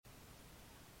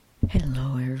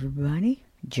Hello, everybody.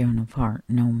 Joan of Heart,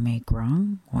 no make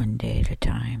wrong, one day at a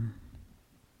time.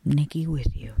 Nikki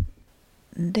with you.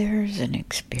 There's an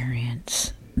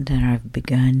experience that I've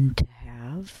begun to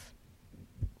have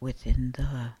within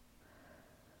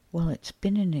it's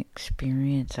been an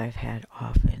experience I've had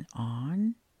off and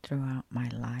on throughout my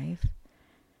life,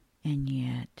 and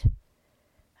yet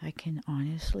I can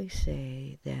honestly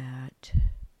say that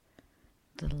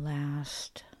the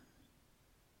last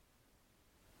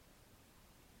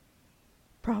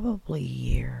probably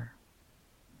year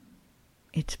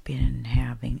it's been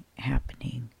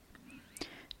happening.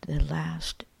 The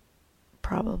last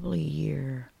probably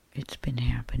year it's been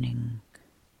happening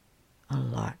a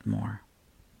lot more.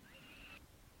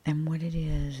 And what it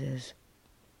is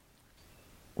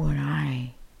what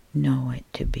I know it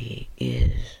to be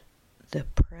is the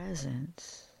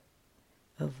presence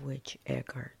of which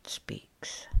Eckhart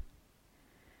speaks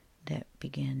that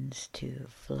begins to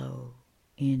flow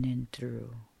in and through,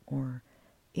 or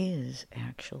is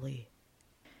actually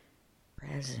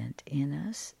present in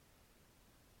us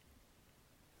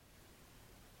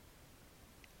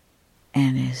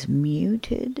and is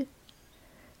muted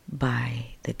by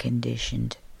the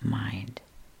conditioned mind.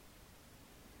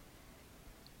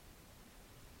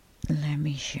 Let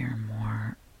me share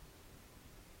more.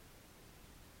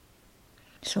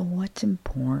 So what's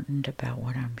important about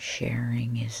what I'm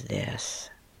sharing is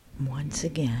this. Once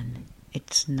again,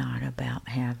 it's not about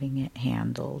having it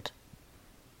handled,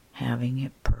 having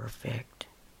it perfect,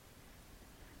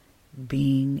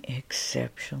 being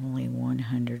exceptionally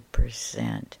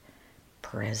 100%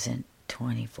 present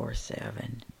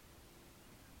 24/7.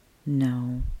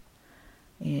 No,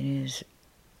 it is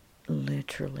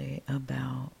literally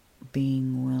about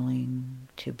being willing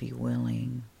to be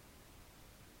willing.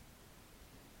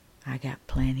 I got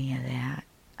plenty of that.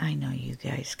 I know you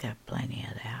guys got plenty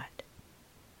of that.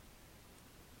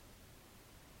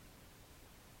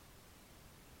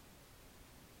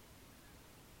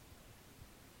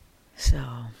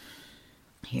 So,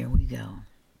 here we go.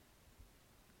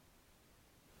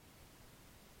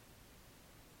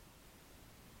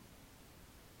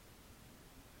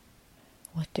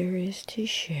 What there is to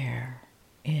share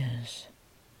is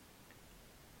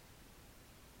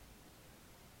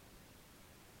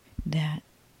that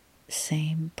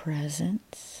same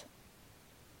presence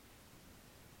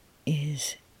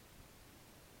is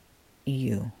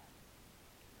you.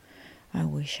 I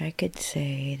wish I could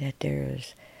say that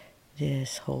there's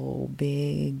this whole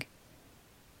big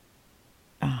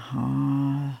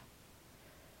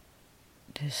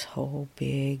this whole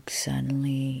big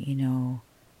suddenly,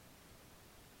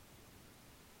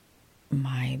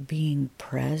 my being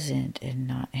present and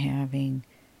not having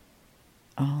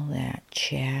all that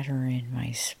chatter in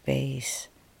my space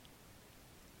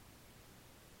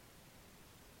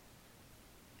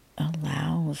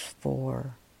allows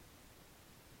for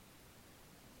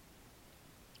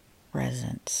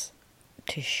presence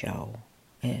to show,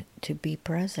 it to be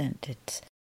present. It's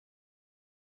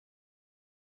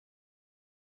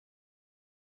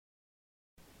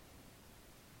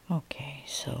okay,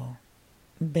 so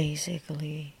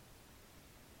basically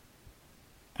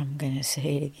I'm gonna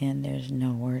say it again, there's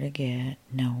nowhere to get,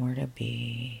 nowhere to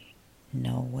be,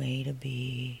 no way to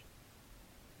be,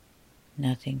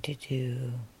 nothing to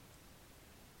do.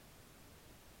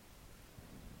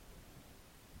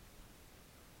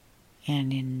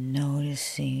 And in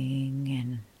noticing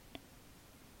and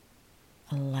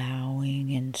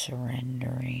allowing and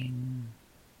surrendering,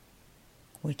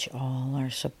 which all are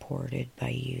supported by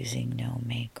using no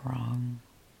make wrong,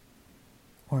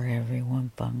 where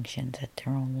everyone functions at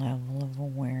their own level of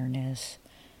awareness,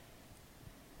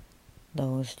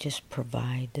 those just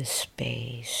provide the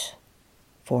space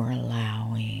for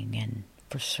allowing and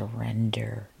for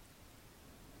surrender,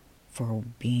 for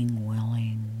being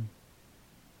willing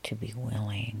to be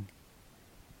willing,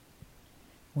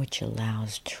 which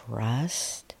allows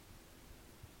trust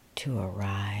to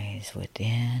arise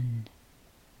within,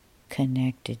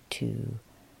 connected to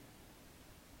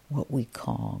what we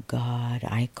call God,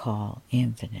 I call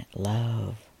infinite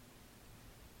love.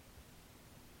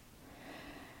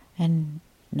 And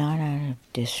not out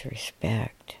of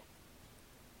disrespect.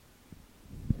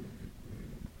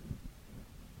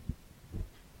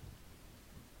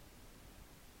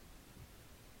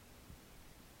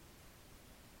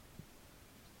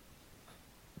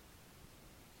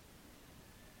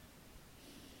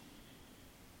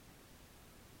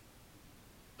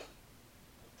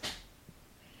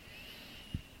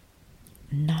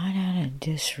 Not out of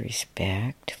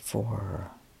disrespect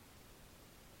for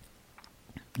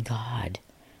God,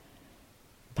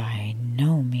 by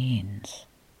no means.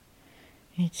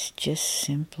 It's just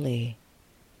simply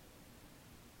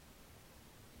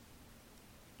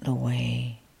the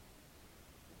way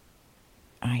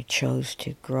I chose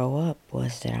to grow up,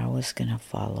 was that I was going to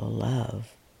follow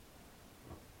love.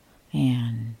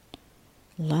 And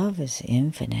love is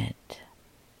infinite.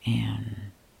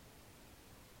 And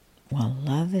while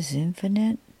love is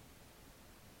infinite,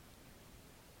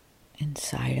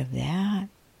 inside of that,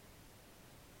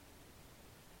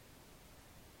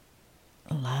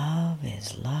 love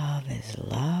is love is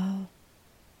love.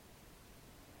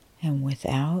 And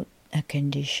without a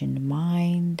conditioned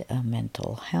mind, a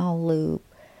mental hell loop,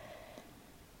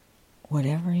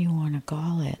 whatever you want to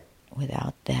call it,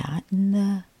 without that in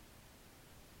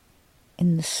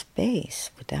the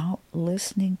space, without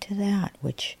listening to that,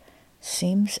 which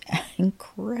seems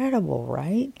incredible,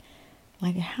 right?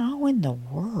 Like, how in the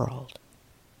world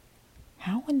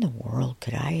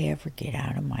could I ever get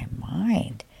out of my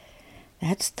mind?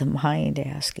 That's the mind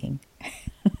asking.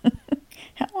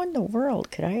 How in the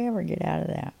world could I ever get out of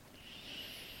that?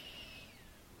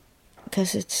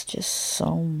 Because it's just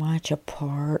so much a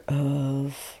part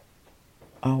of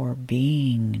our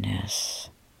beingness.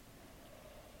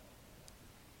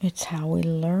 It's how we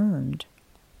learned.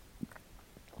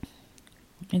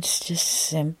 It's just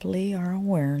simply our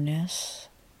awareness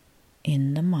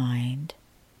in the mind,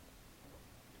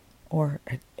 or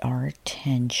our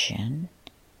attention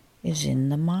is in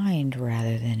the mind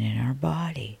rather than in our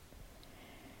body.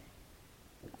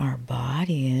 Our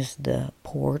body is the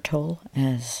portal,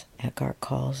 as Eckhart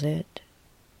calls it.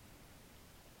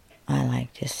 I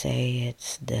like to say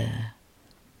it's the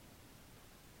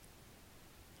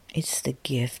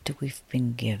gift we've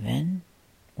been given.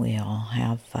 We all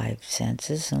have 5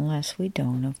 senses, unless we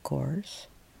don't, of course.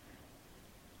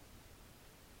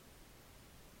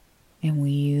 And we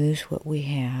use what we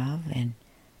have, and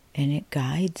it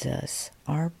guides us.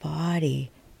 Our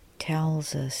body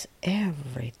tells us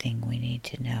everything we need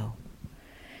to know.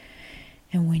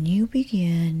 And when you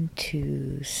begin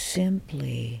to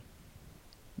simply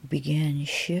begin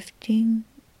shifting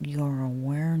your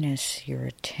awareness, your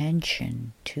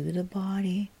attention to the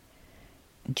body,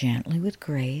 gently with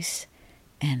grace,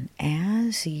 and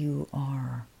as you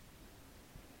are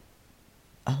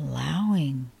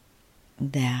allowing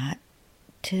that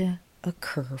to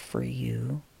occur for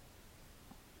you,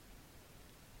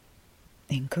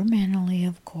 incrementally,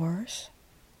 of course,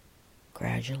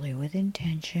 gradually with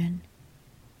intention,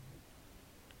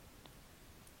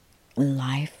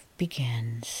 life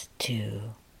begins to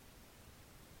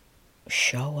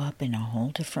show up in a whole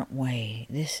different way.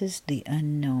 This is the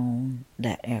unknown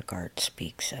that Eckhart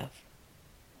speaks of,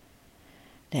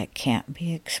 that can't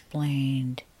be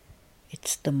explained.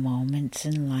 It's the moments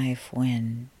in life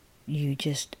when you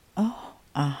just,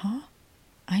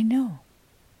 I know.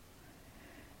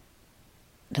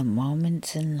 The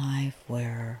moments in life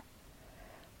where,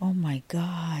 oh my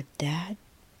God,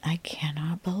 I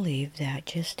cannot believe that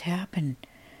just happened.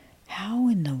 How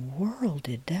in the world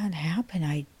did that happen?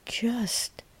 I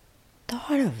just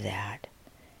thought of that,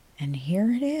 and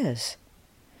here it is.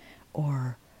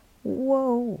 Or,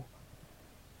 whoa,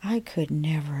 I could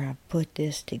never have put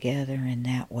this together in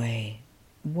that way.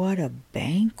 What a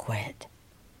banquet.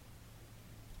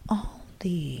 All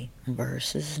the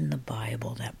verses in the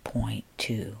Bible that point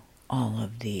to all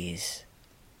of these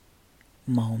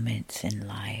moments in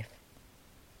life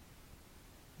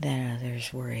that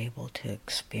others were able to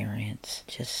experience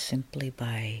just simply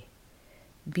by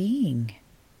being.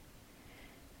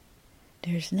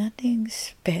 There's nothing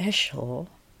special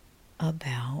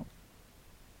about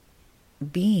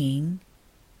being,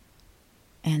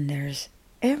 and there's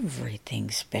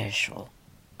everything special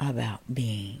about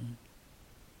being.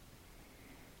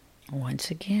 Once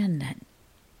again,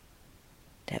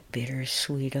 that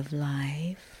bittersweet of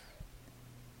life,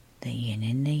 the yin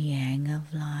and the yang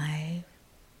of life,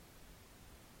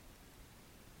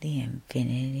 the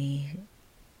infinity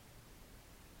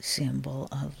symbol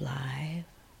of life,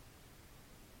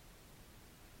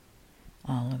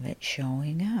 all of it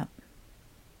showing up,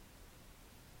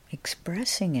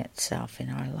 expressing itself in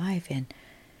our life.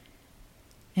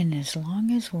 And as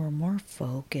long as we're more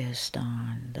focused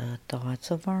on the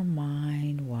thoughts of our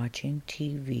mind, watching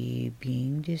TV,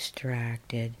 being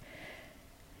distracted,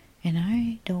 and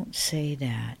I don't say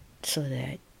that so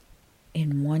that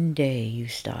in one day you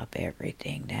stop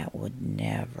everything. That would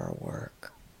never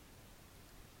work.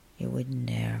 It would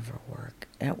never work.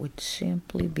 That would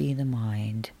simply be the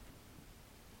mind.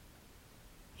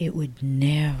 It would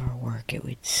never work. It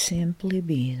would simply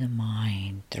be the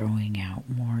mind throwing out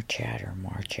more chatter,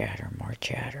 more chatter, more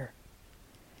chatter.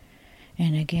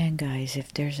 And again, guys,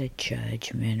 if there's a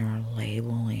judgment or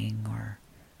labeling or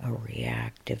a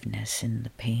reactiveness in the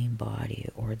pain body,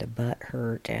 or the butt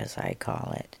hurt, as I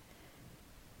call it,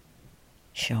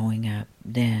 showing up,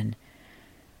 then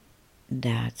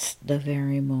that's the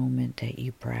very moment that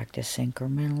you practice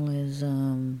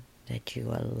incrementalism, that you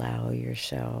allow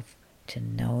yourself to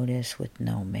notice with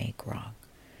no make wrong.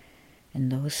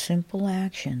 And those simple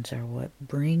actions are what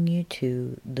bring you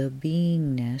to the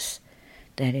beingness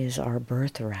that is our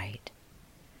birthright.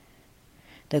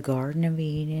 The Garden of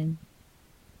Eden,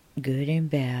 good and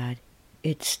bad,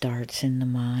 it starts in the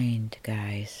mind,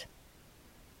 guys.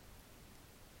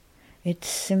 It's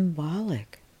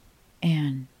symbolic.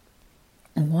 And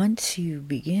once you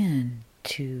begin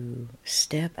to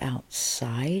step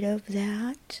outside of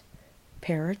that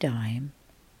paradigm,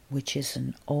 which is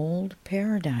an old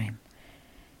paradigm,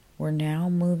 we're now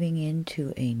moving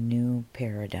into a new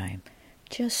paradigm,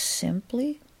 just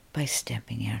simply by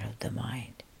stepping out of the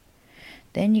mind.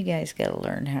 Then you guys got to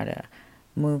learn how to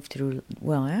move through.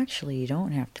 Well, actually, you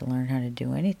don't have to learn how to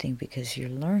do anything because you're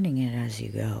learning it as you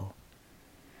go,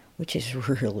 which is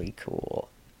really cool.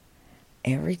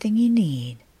 Everything you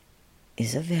need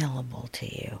is available to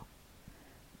you,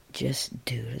 just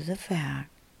due to the fact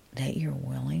that you're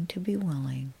willing to be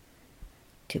willing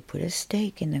to put a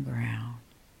stake in the ground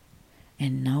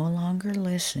and no longer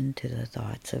listen to the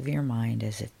thoughts of your mind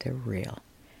as if they're real.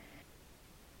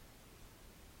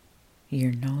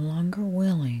 You're no longer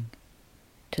willing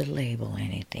to label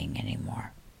anything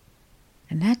anymore.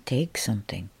 And that takes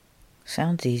something.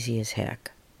 Sounds easy as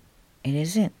heck. It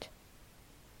isn't.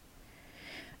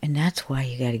 And that's why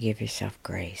you got to give yourself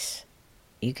grace.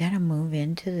 You got to move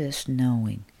into this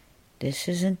knowing this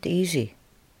isn't easy.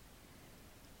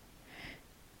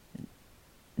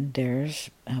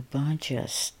 There's a bunch of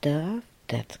stuff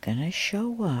that's going to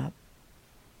show up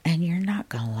and you're not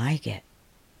going to like it.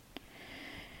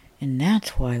 And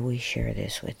that's why we share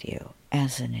this with you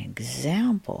as an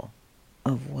example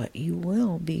of what you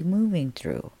will be moving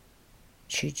through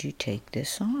should you take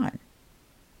this on.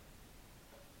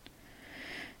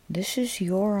 This is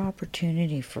your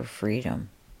opportunity for freedom.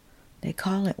 They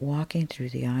call it walking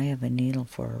through the eye of a needle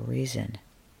for a reason.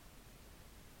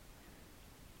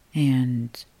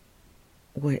 And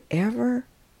whatever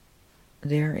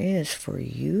there is for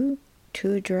you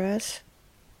to address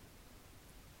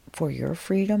for your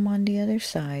freedom on the other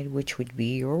side, which would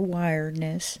be your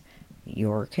wiredness,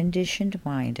 your conditioned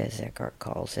mind, as Eckhart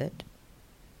calls it,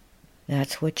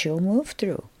 that's what you'll move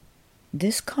through.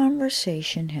 This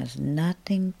conversation has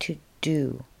nothing to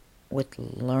do with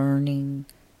learning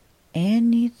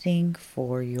anything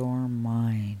for your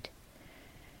mind.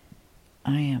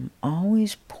 I am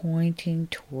always pointing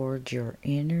toward your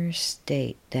inner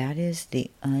state. That is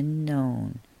the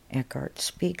unknown Eckhart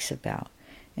speaks about.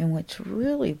 And what's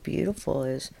really beautiful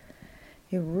is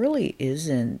it really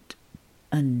isn't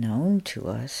unknown to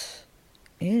us.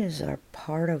 It is a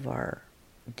part of our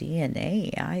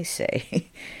DNA, I say.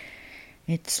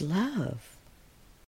 It's love.